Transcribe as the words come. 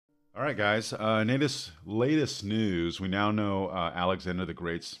All right, guys. Latest news. We now know Alexander the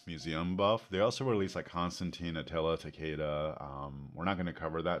Great's museum buff. They also released like Constantine, Attila, Takeda. We're not going to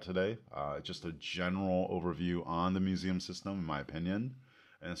cover that today. Just a general overview on the museum system, in my opinion.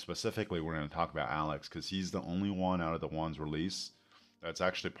 And specifically, we're going to talk about Alex because he's the only one out of the ones released that's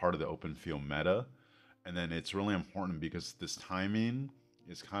actually part of the open field meta. And then it's really important because this timing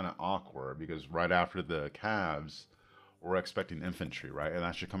is kind of awkward because right after the Cavs, we're expecting infantry, right? And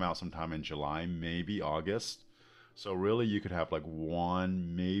that should come out sometime in July, maybe August. So really, you could have like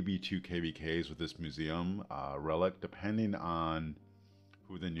one, maybe two KVKs with this museum relic, depending on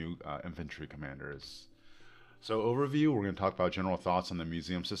who the new infantry commander is. So overview, we're going to talk about general thoughts on the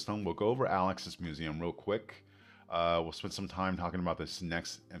museum system. We'll go over Alex's museum real quick. We'll spend some time talking about this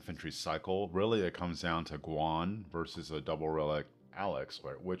next infantry cycle. Really, it comes down to Guan versus a double relic Alex.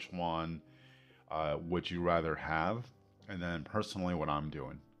 Right? Which one would you rather have? And then personally, what I'm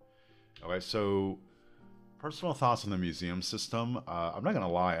doing. Okay, so personal thoughts on the museum system. I'm not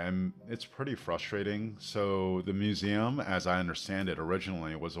gonna lie, it's pretty frustrating. So the museum, as I understand it,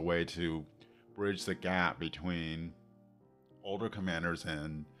 originally was a way to bridge the gap between older commanders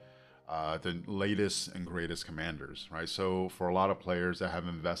and the latest and greatest commanders, right? So for a lot of players that have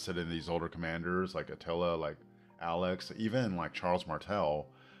invested in these older commanders, like Attila, like Alex, even like Charles Martel,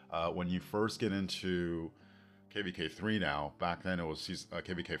 when you first get into KVK 3 now. Back then it was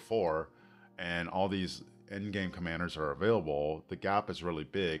KVK 4, and all these in-game commanders are available. The gap is really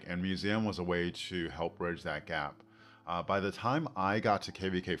big, and Museum was a way to help bridge that gap. By the time I got to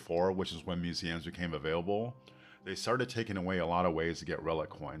KVK 4, which is when museums became available, they started taking away a lot of ways to get relic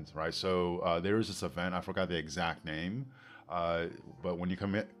coins, right? So there was this event, I forgot the exact name, uh, but when you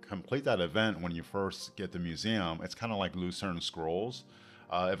complete that event, when you first get the museum, it's kind of like Lucerne Scrolls.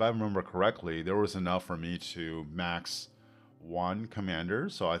 If I remember correctly, there was enough for me to max one commander.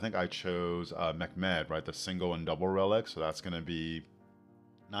 So I think I chose Mehmed, right? The single and double relic. So that's going to be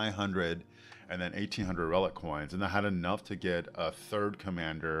 900 and then 1800 relic coins. And I had enough to get a third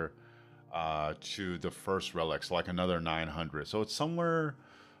commander to the first relic. So like another 900. So it's somewhere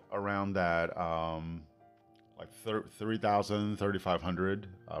around that like 3,000, 3,500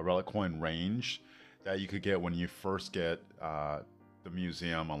 relic coin range that you could get when you first get the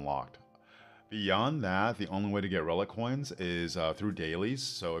museum unlocked. Beyond that, the only way to get relic coins is through dailies.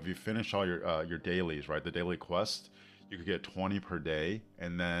 So if you finish all your dailies, right, the daily quest, you could get 20 per day,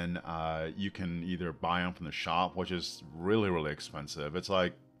 and then you can either buy them from the shop, which is really really expensive. It's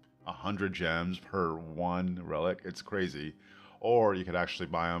like 100 gems per one relic. It's crazy. Or you could actually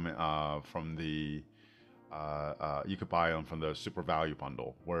buy them from the you could buy them from the super value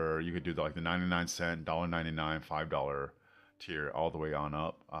bundle, where you could do like the 99 cent, $1.99, $5 tier all the way on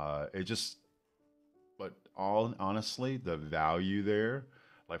up. It just, but all honestly, the value there,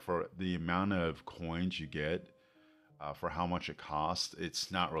 like for the amount of coins you get, for how much it costs,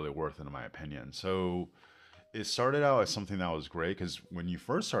 it's not really worth it in my opinion. So it started out as something that was great because when you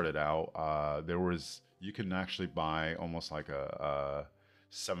first started out, there was you can actually buy almost like a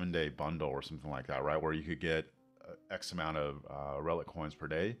 7 day bundle or something like that, right? Where you could get X amount of relic coins per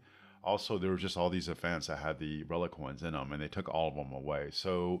day. Also, there were just all these events that had the relic coins in them, and they took all of them away.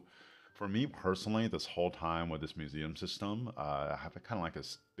 So, for me personally, this whole time with this museum system, I have a kind of like a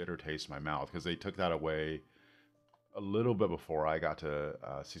bitter taste in my mouth because they took that away a little bit before I got to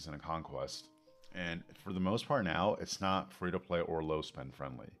Season of Conquest. And for the most part now, it's not free to play or low spend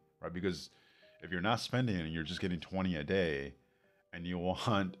friendly, right? Because if you're not spending and you're just getting 20 a day and you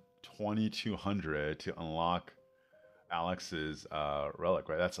want 2,200 to unlock Alex's relic,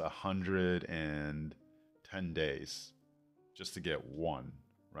 right? That's 110 days just to get one,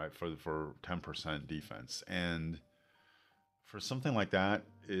 right? For 10% defense. And for something like that,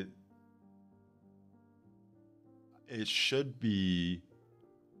 it should be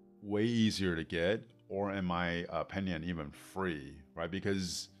way easier to get, or in my opinion, even free, right?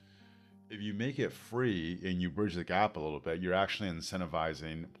 Because if you make it free and you bridge the gap a little bit, you're actually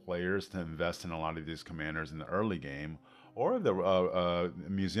incentivizing players to invest in a lot of these commanders in the early game. Or if the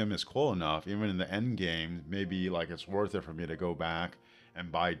museum is cool enough, even in the end game, maybe like it's worth it for me to go back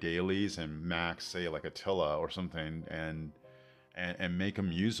and buy dailies and max, say like Attila or something, and make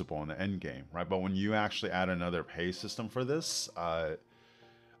them usable in the end game, right? But when you actually add another pay system for this, I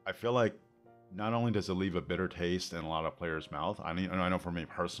feel like not only does it leave a bitter taste in a lot of players' mouth, I know for me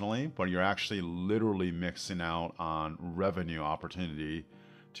personally, but you're actually literally mixing out on revenue opportunity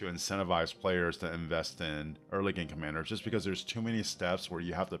to incentivize players to invest in early game commanders just because there's too many steps where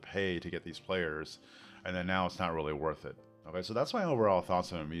you have to pay to get these players, and then now it's not really worth it. Okay, so that's my overall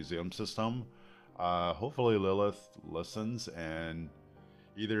thoughts on a museum system. Hopefully Lilith listens and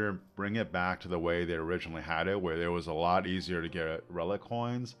Either bring it back to the way they originally had it, where it was a lot easier to get relic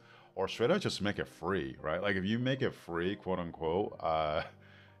coins, or straight up just make it free, right? Like if you make it free, quote unquote,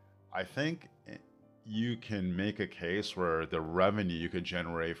 I think you can make a case where the revenue you could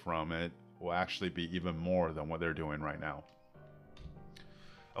generate from it will actually be even more than what they're doing right now.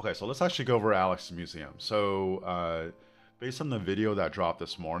 Okay, so let's actually go over Alex's museum. So, based on the video that dropped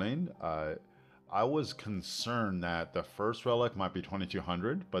this morning, I was concerned that the first relic might be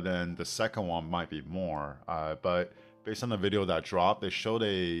 2200, but then the second one might be more. But based on the video that dropped, they showed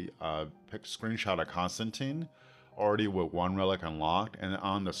a screenshot of Constantine already with one relic unlocked, and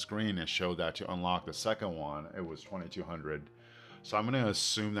on the screen it showed that to unlock the second one, it was 2200. So I'm going to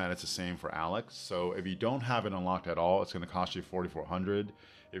assume that it's the same for Alex. So if you don't have it unlocked at all, it's going to cost you 4400.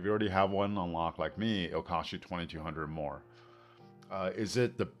 If you already have one unlocked like me, it'll cost you 2200 more. Is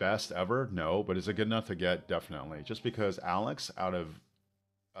it the best ever? No, but is it good enough to get? Definitely. Just because Alex, out of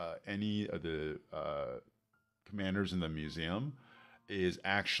any of the commanders in the museum, is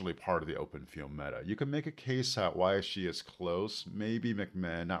actually part of the open field meta. You can make a case at why she is close. Maybe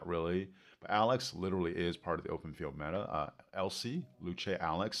McMahon, not really. But Alex literally is part of the open field meta. Elsie, Luce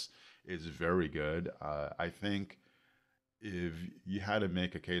Alex is very good. I think if you had to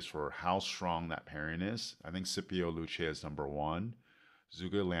make a case for how strong that pairing is, I think Scipio Luce is number one.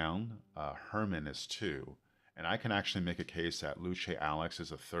 Zhuge Liang, Herman is two. And I can actually make a case that Luce Alex is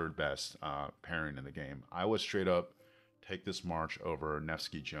the third best pairing in the game. I would straight up take this March over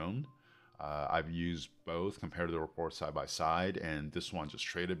Nevsky Joan. I've used both, compared to the reports side by side, and this one just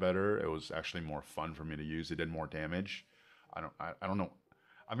traded better. It was actually more fun for me to use. It did more damage. I don't know.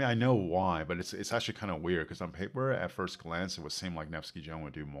 I mean, I know why, but it's actually kind of weird because on paper, at first glance, it would seem like Nevsky Joan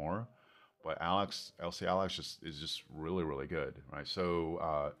would do more, but LC Alex is just really really good, right?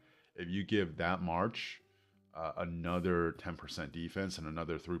 So if you give that March another 10% defense and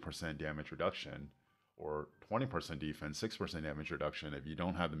another 3% damage reduction, or 20% defense, 6% damage reduction, if you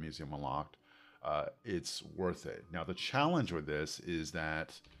don't have the museum unlocked, it's worth it. Now, the challenge with this is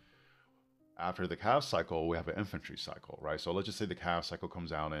that after the Cav cycle, we have an infantry cycle, right? So let's just say the Cav cycle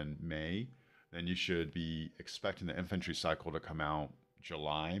comes out in May, then you should be expecting the infantry cycle to come out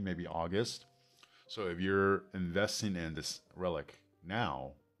July, maybe August. So if you're investing in this relic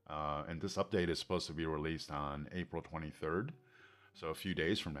now, and this update is supposed to be released on April 23rd, so a few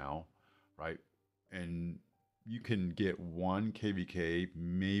days from now, right? And you can get one KVK,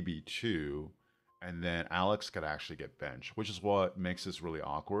 maybe two, and then Alex could actually get benched, which is what makes this really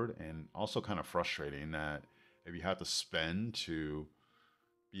awkward and also kind of frustrating that if you have to spend to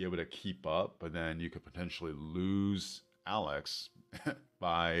be able to keep up, but then you could potentially lose Alex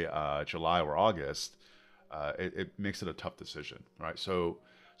by July or August, it makes it a tough decision, right? So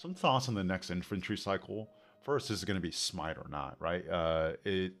some thoughts on the next infantry cycle. First, is it going to be smite or not, right?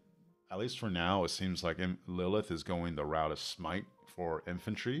 At least for now, it seems like Lilith is going the route of smite for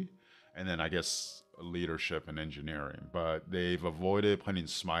infantry, and then I guess leadership and engineering. But they've avoided putting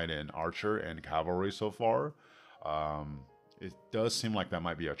smite in archer and cavalry so far. It does seem like that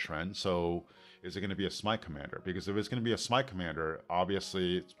might be a trend. So is it going to be a smite commander? Because if it's going to be a smite commander,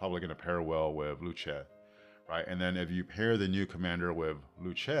 obviously it's probably going to pair well with Luce, right? And then if you pair the new commander with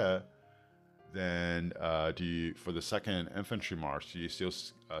Luce, then do you, for the second infantry march, do you still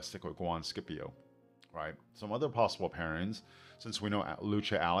stick with Kuang Scipio, right? Some other possible pairings, since we know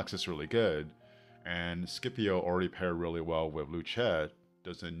Luce Alex is really good, and Scipio already paired really well with Luce,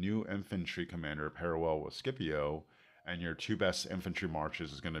 does the new infantry commander pair well with Scipio? And your two best infantry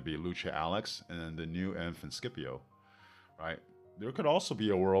marches is going to be Luce Alex and then the new inf and Scipio, right? There could also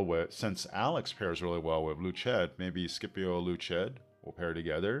be a world where, since Alex pairs really well with Luce, maybe Scipio Luce will pair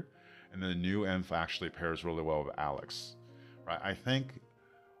together, and then the new inf actually pairs really well with Alex, right? I think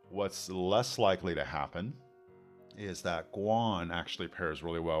what's less likely to happen is that Guan actually pairs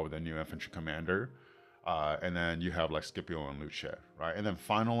really well with the new infantry commander, and then you have like Scipio and Luce, right? And then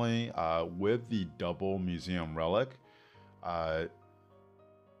finally, with the double museum relic,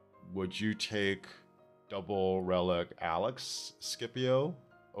 would you take double relic Alex Scipio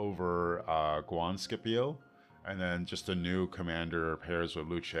over Guan Scipio? And then just a new commander pairs with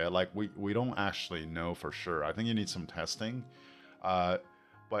Luce. Like we don't actually know for sure. I think you need some testing.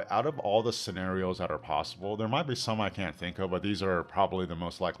 But out of all the scenarios that are possible, there might be some I can't think of, but these are probably the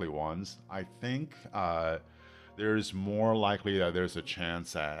most likely ones. I think there's more likely that there's a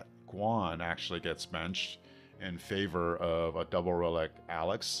chance that Guan actually gets benched in favor of a double relic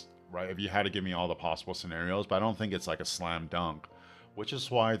Alex, right? If you had to give me all the possible scenarios, but I don't think it's like a slam dunk, which is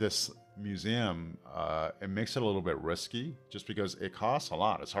why this museum, it makes it a little bit risky just because it costs a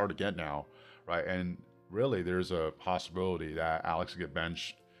lot. It's hard to get now, right? And really, there's a possibility that Alex will get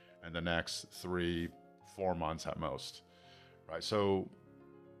benched in the next 3, 4 months at most, right? So,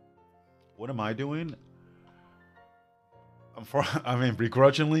 what am I doing? I mean,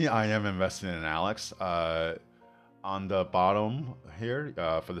 begrudgingly, I am investing in Alex. On the bottom here,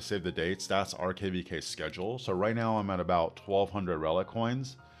 for the save the dates, that's RKVK schedule. So right now I'm at about 1,200 relic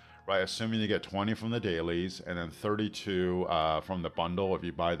coins, right? Assuming you get 20 from the dailies and then 32 from the bundle if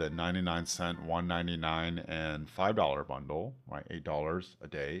you buy the 99 cent, 199, and $5 bundle, right? $8 a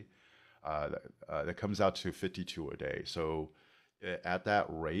day. That comes out to 52 a day. So at that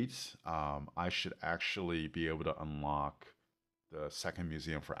rate, I should actually be able to unlock the second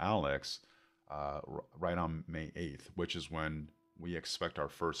museum for Alex right on May 8th, which is when we expect our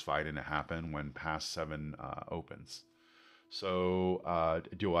first fighting to happen when Pass 7 opens. So,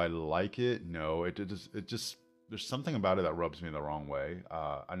 do I like it? No, it just there's something about it that rubs me the wrong way.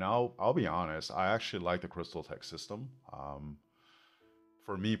 And I'll be honest, I actually like the Crystal Tech system.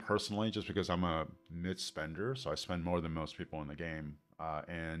 For me personally, just because I'm a mid spender, so I spend more than most people in the game,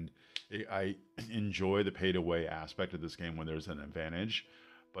 and I enjoy the pay to way aspect of this game when there's an advantage.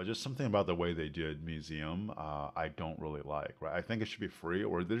 But just something about the way they did Museum, I don't really like. Right? I think it should be free,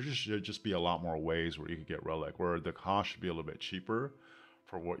 or there should just be a lot more ways where you could get relic, where the cost should be a little bit cheaper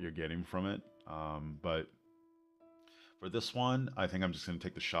for what you're getting from it. But for this one, I think I'm just going to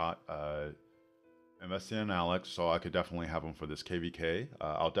take the shot. Investing in Alex, so I could definitely have him for this KVK.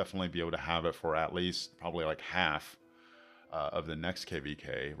 I'll definitely be able to have it for at least probably like half of the next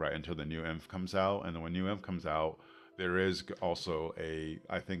KVK, right, until the new inf comes out. And then when new inf comes out, there is also a,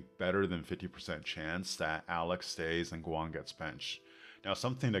 I think, better than 50% chance that Alex stays and Kuang gets benched. Now,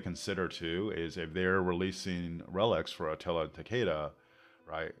 something to consider too is if they're releasing relics for Attila and Takeda,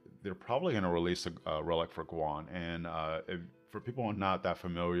 right, they're probably going to release a relic for Guan. And for people not that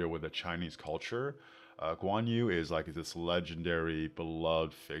familiar with the Chinese culture, Guan Yu is like this legendary,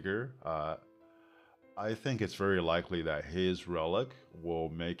 beloved figure. I think it's very likely that his relic will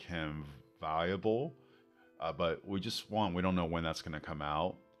make him valuable, but we don't know when that's going to come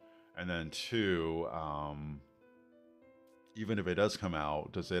out. And then two, even if it does come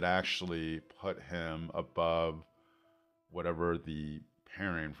out, does it actually put him above whatever the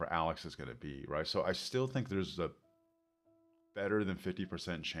pairing for Alex is going to be, right? So I still think there's a better than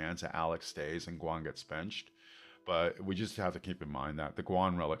 50% chance that Alex stays and Guan gets benched. But we just have to keep in mind that the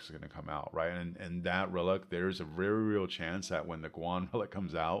Guan relics are going to come out, right? And that relic, there's a very real chance that when the Guan relic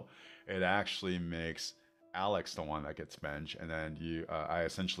comes out, it actually makes Alex the one that gets benched, and then I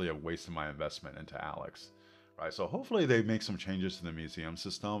essentially have wasted my investment into Alex, right? So hopefully they make some changes to the museum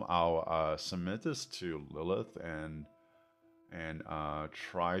system. I'll submit this to Lilith and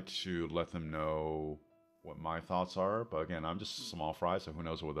try to let them know what my thoughts are. But again, I'm just a small fry, so who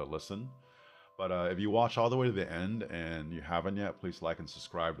knows whether they'll listen. But if you watch all the way to the end and you haven't yet, please like and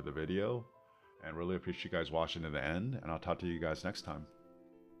subscribe to the video. And really appreciate you guys watching to the end. And I'll talk to you guys next time.